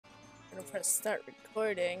gonna press start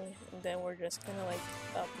recording, and then we're just gonna like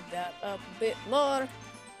up that up a bit more.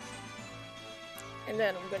 And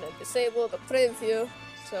then I'm gonna disable the preview,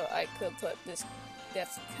 so I could put this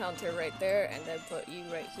death counter right there, and then put you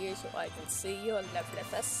right here so I can see your lovely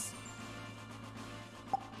face.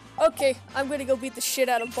 Okay, I'm gonna go beat the shit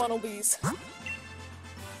out of bumblebees.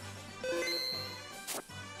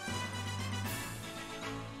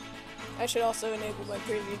 I should also enable my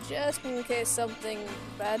preview just in case something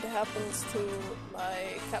bad happens to my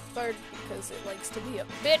cap card, because it likes to be a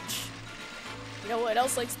bitch. You know what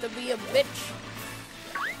else likes to be a bitch?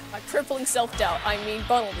 My crippling self-doubt, I mean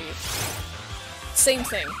Bumblebee. Same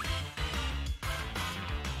thing.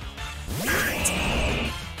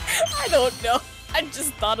 I don't know. I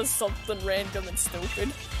just thought of something random and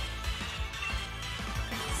stupid.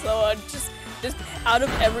 So just out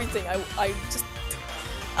of everything, out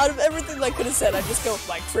of everything I could have said, I just go with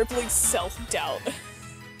my crippling self-doubt.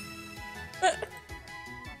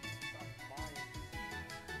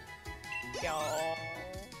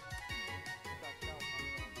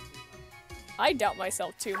 I doubt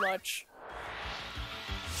myself too much.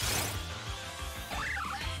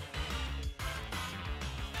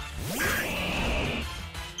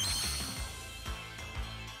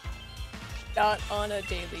 Not on a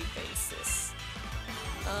daily basis.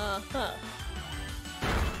 Uh-huh.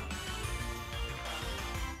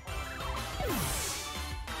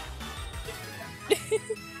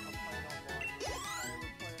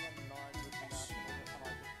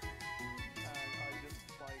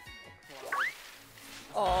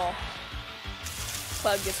 Oh,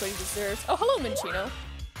 Cloud gets what he deserves. Oh, hello, Minchino.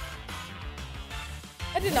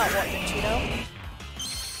 I did not want Minchino.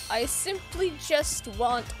 I simply just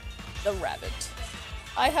want the rabbit.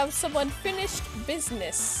 I have some unfinished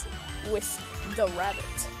business with the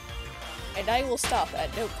rabbit, and I will stop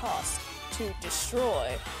at no cost to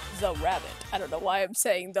destroy the rabbit. I don't know why I'm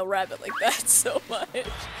saying the rabbit like that so much.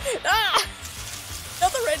 Ah!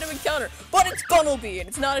 Another random encounter, but it's Bumblebee and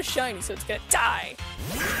it's not a shiny, so it's gonna die.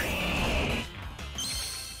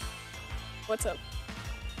 What's up?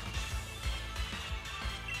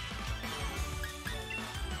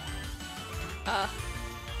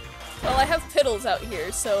 Well, I have Piddles out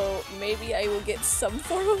here, so maybe I will get some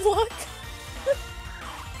form of luck.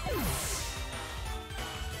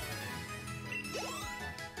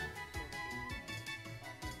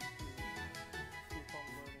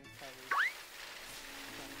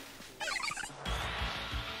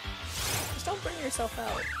 Just don't bring yourself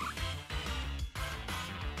out.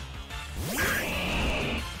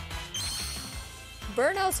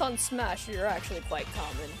 Burnouts on Smash are actually quite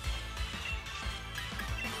common.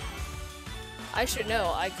 I should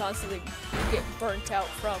know, I constantly get burnt out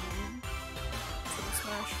from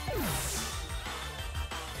Smash.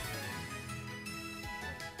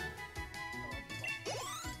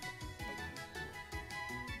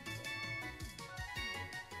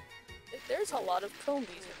 There's a lot of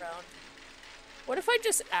Combies around. What if I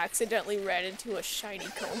just accidentally ran into a shiny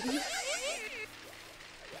Combi?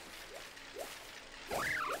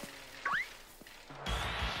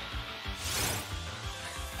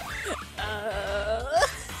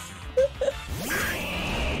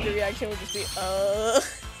 The reaction would just be, Ugh.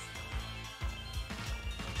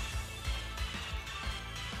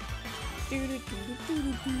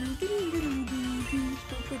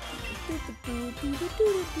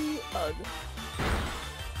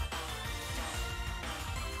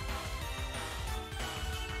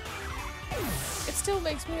 It still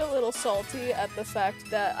makes me a little salty at the fact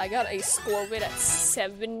that I got a score win at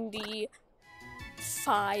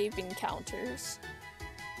 75 encounters.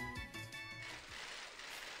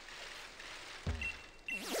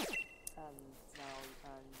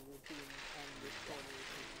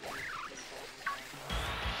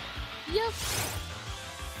 Yep.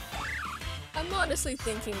 I'm honestly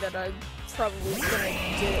thinking that I'm probably gonna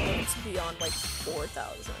get it when it's beyond like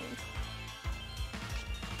 4,000.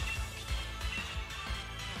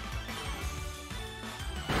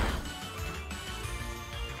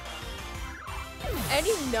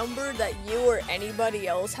 Any number that you or anybody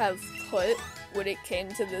else have put when it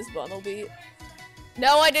came to this Bumblebee?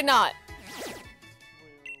 No, I did not.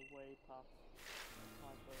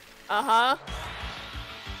 Uh-huh.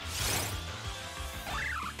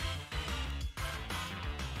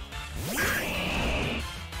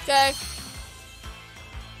 Okay.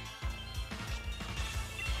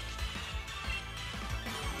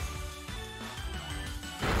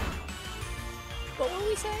 What were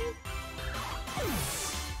we saying?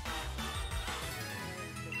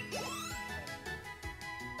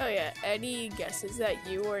 Oh yeah, any guesses that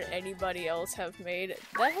you or anybody else have made?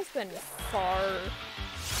 That has been far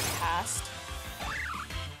past fast.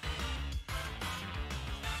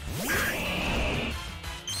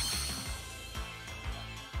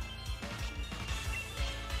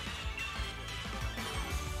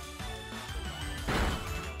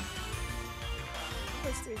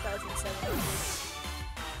 It's 3,700.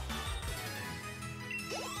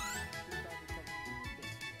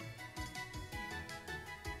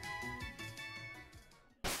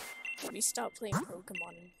 Let me stop playing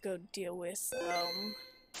Pokemon and go deal with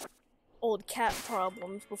old cat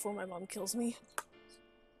problems before my mom kills me.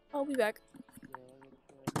 I'll be back.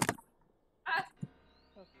 Ah.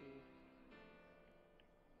 Okay.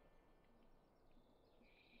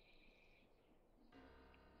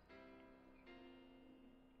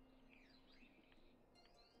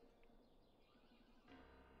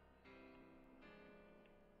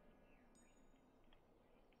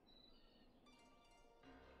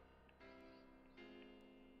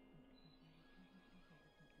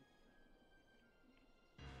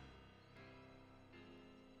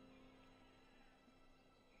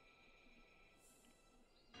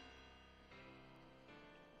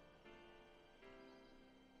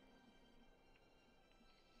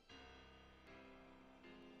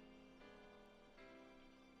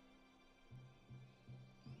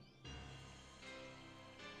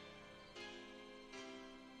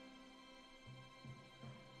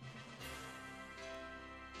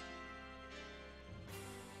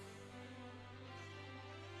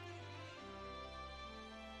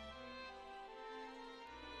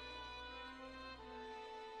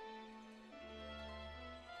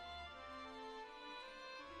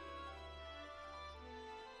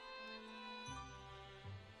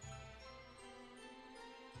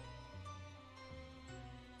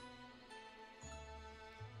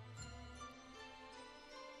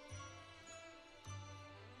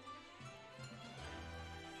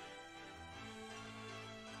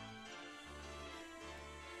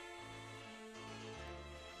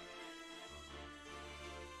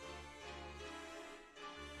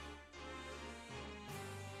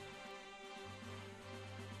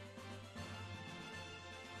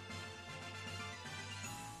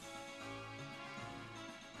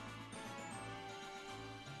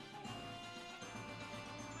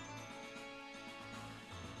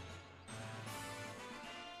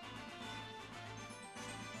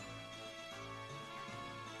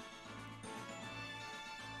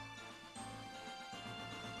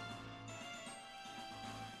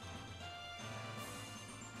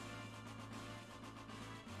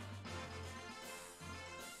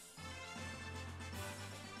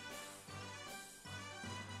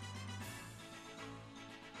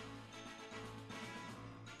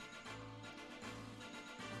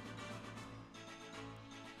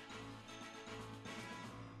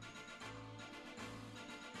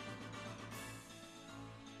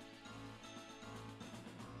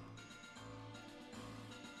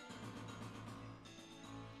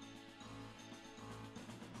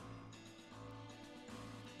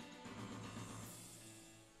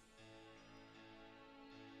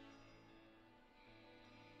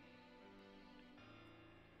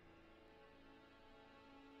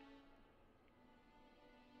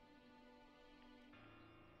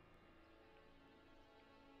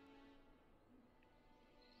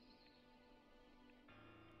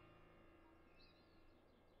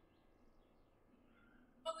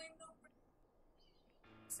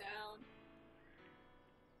 Sound.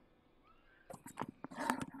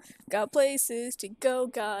 Got places to go,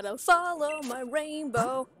 gotta follow my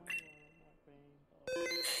rainbow.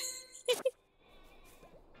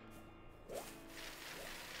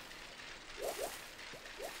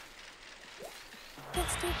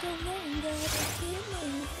 Let's take a long gotta keep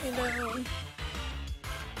moving on.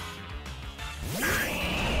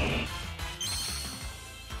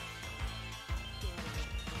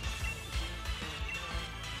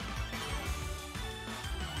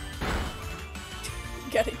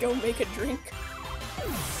 Gotta go make a drink.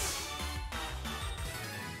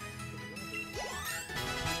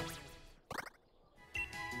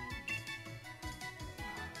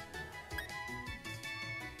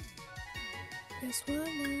 Guess one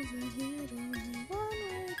was ahead, only one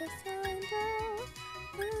way to find out.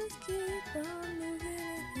 Let's keep on moving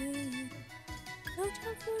ahead. No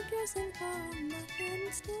time for guessing, come back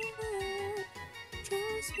instead.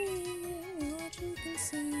 Trust me in what you can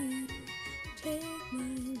see. Take my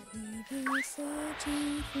lead and set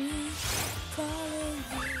you free. Follow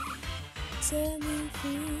me, set me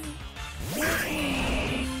free. Let me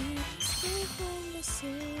escape from the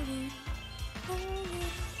city. I will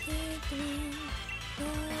get through.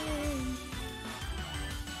 Follow me,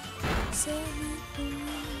 set me free.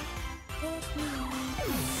 Let me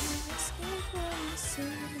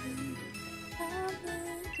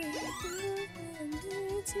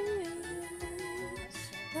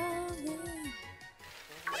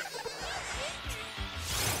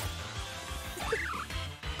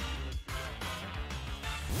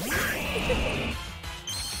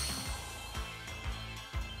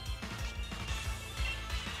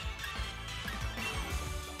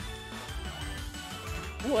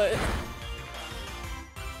What?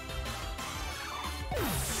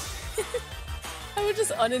 I was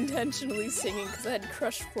just unintentionally singing because I had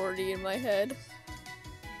Crush 40 in my head.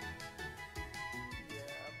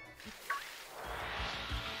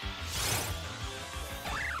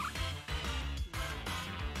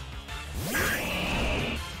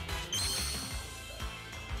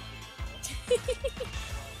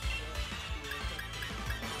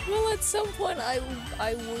 Well, at some point I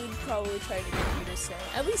would probably try to get you to sing,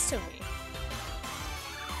 at least to me.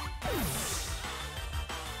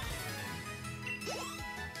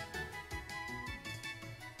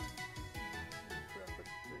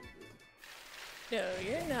 No,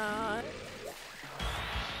 you're not.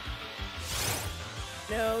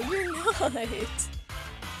 No, you're not.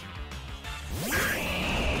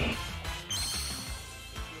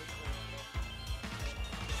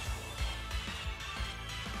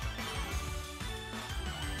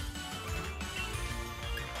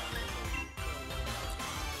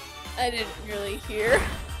 I didn't really hear.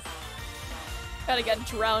 Kinda got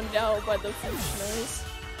drowned out by the fish noise.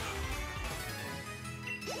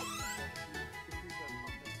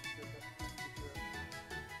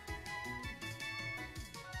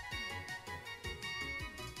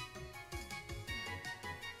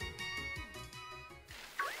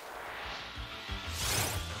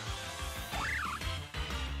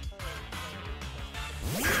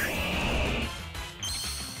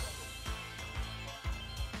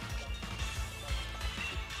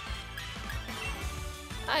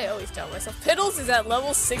 I always tell myself, Piddles is at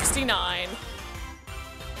level 69.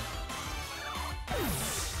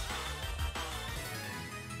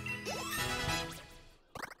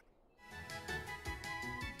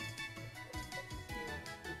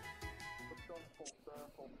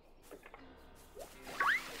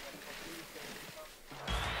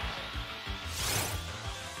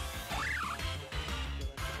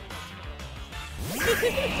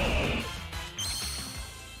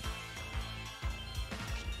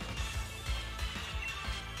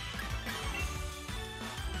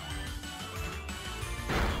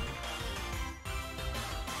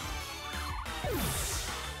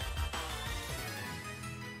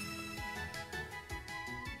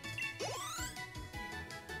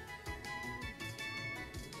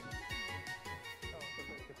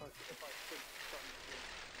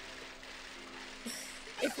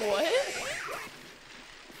 If what?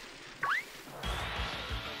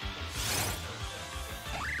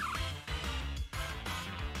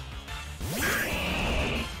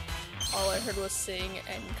 All I heard was sing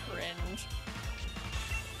and cringe.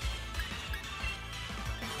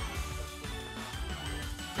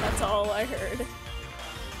 That's all I heard.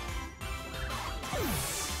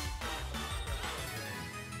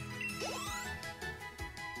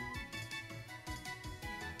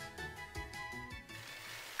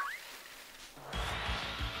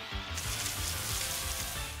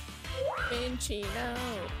 Chino.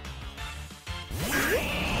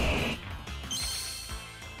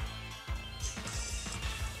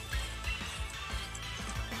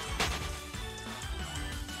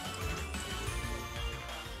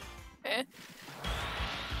 Eh.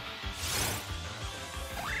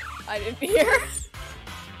 I didn't hear.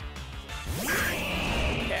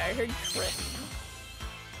 Okay, I heard crit.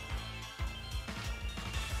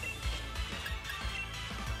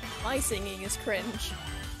 My singing is cringe.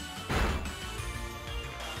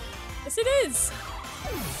 Yes, it is!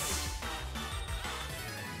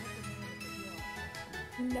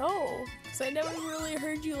 No, because I never really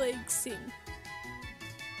heard you, like, sing.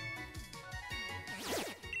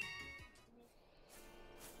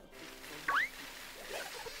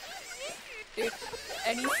 Dude,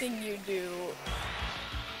 anything you do,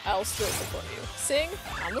 I'll still support you. Sing,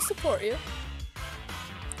 I'm gonna support you.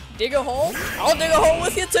 Dig a hole, I'll dig a hole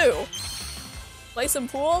with you too! Play some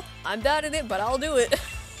pool, I'm bad at it, but I'll do it.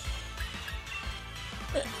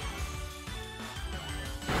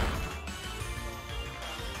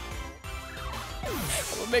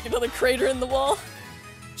 We'll make another crater in the wall.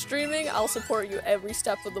 Streaming, I'll support you every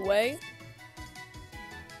step of the way.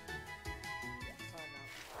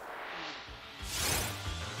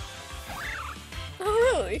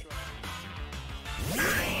 Oh, really?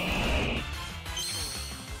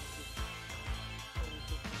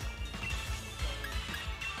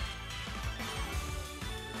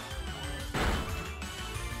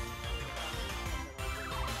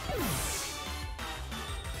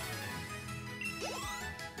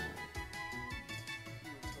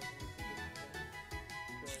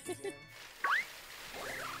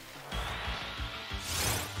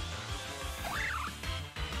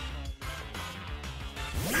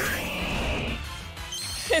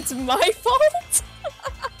 It's my fault?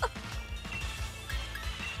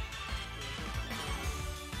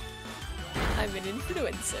 I'm an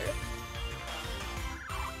influencer.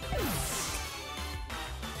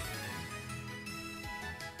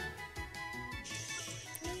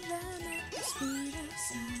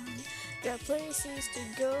 Got places to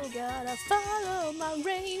go, gotta follow my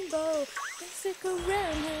rainbow. Stick around,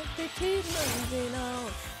 have to keep moving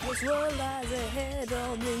on. This world lies ahead,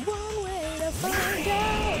 only one way to find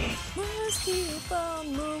out. Must keep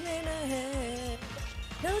on moving ahead.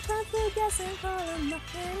 No time for guessing, follow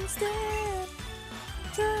nothing instead.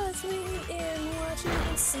 Trust me in what you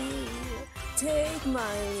can see. Take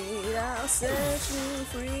my lead, I'll set you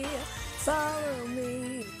free. Follow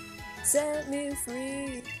me, set me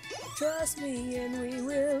free. Trust me and we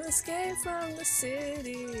will escape from the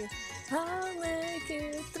city. I'll make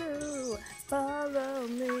it through. Follow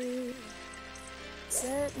me,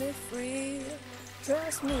 set me free.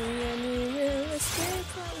 Trust me and we will escape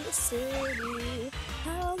from the city.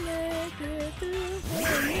 I'll make it through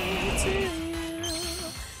from me to you.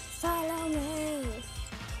 Follow me.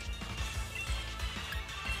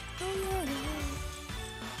 Oh, yeah.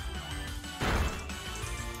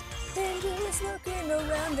 Dangerous looking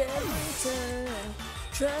around every turn.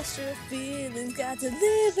 Trust your feelings, got to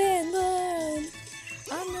live and learn.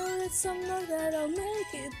 I know that someday that I'll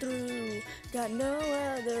make it through. Got no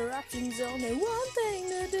other options, only one thing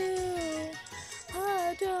to do.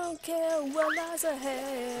 I don't care what lies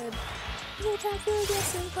ahead. No time for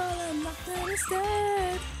guessing, follow my plan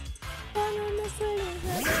instead. Follow the feelings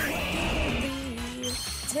that I want to be.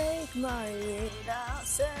 Take my lead, I'll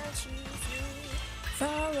set you free.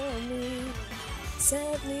 Follow me,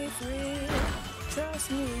 set me free.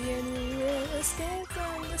 Trust me and we will escape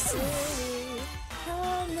from the city.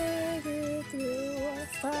 I'll make it through.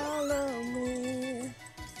 Follow me,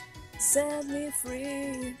 set me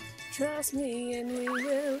free. Trust me and we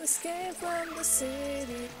will escape from the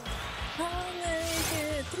city. I'll make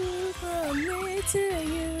it through from me to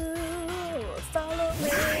you. Follow me.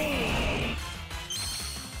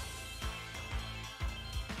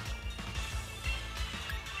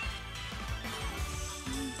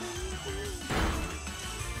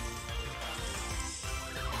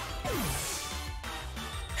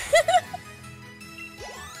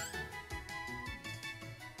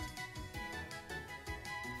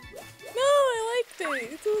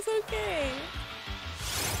 It was okay.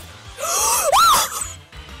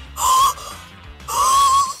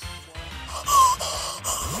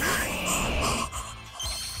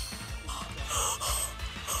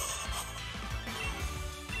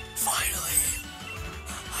 Finally,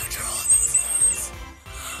 after all these years,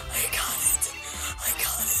 I got it. I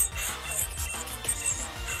got it. I fucking get it.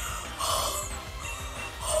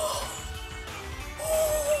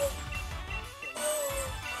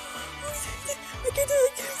 I can do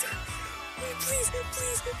it, Please,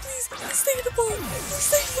 stay in the ball. Please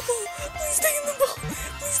stay in the ball. Please stay in the ball.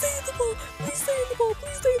 Please stay in the ball. Please stay in the ball. Please stay in the ball.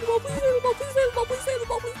 Please stay in the ball. Please stay in the ball. Please stay in the ball. Please stay in the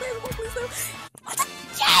ball. Please stay in the ball.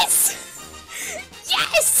 Yes!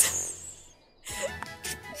 Yes!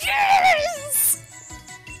 Yes!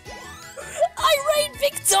 I reign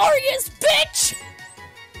victorious, bitch!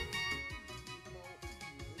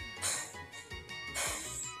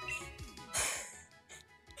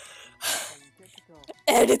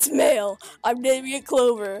 And it's male. I'm naming it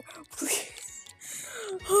Clover. Please.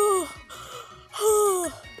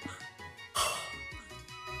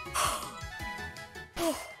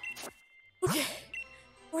 Okay.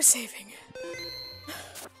 We're saving.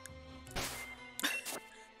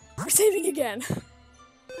 We're saving again.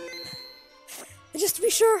 And just to be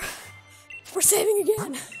sure, we're saving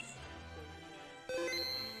again.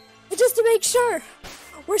 And just to make sure,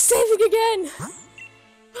 we're saving again.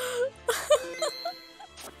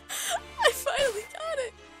 I finally got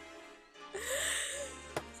it!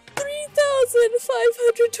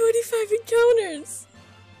 3,525 encounters!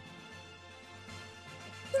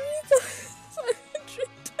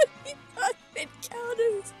 3,525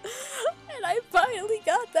 encounters! And I finally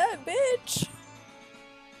got that bitch!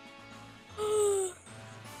 Oh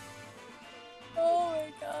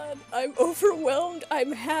my god. I'm overwhelmed,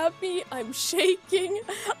 I'm happy, I'm shaking,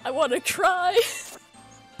 I wanna cry.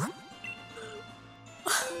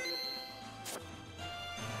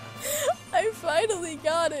 I finally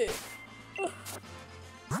got it!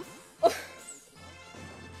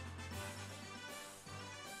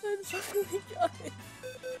 I finally got it!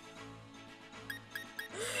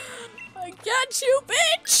 I got you,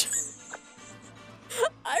 bitch!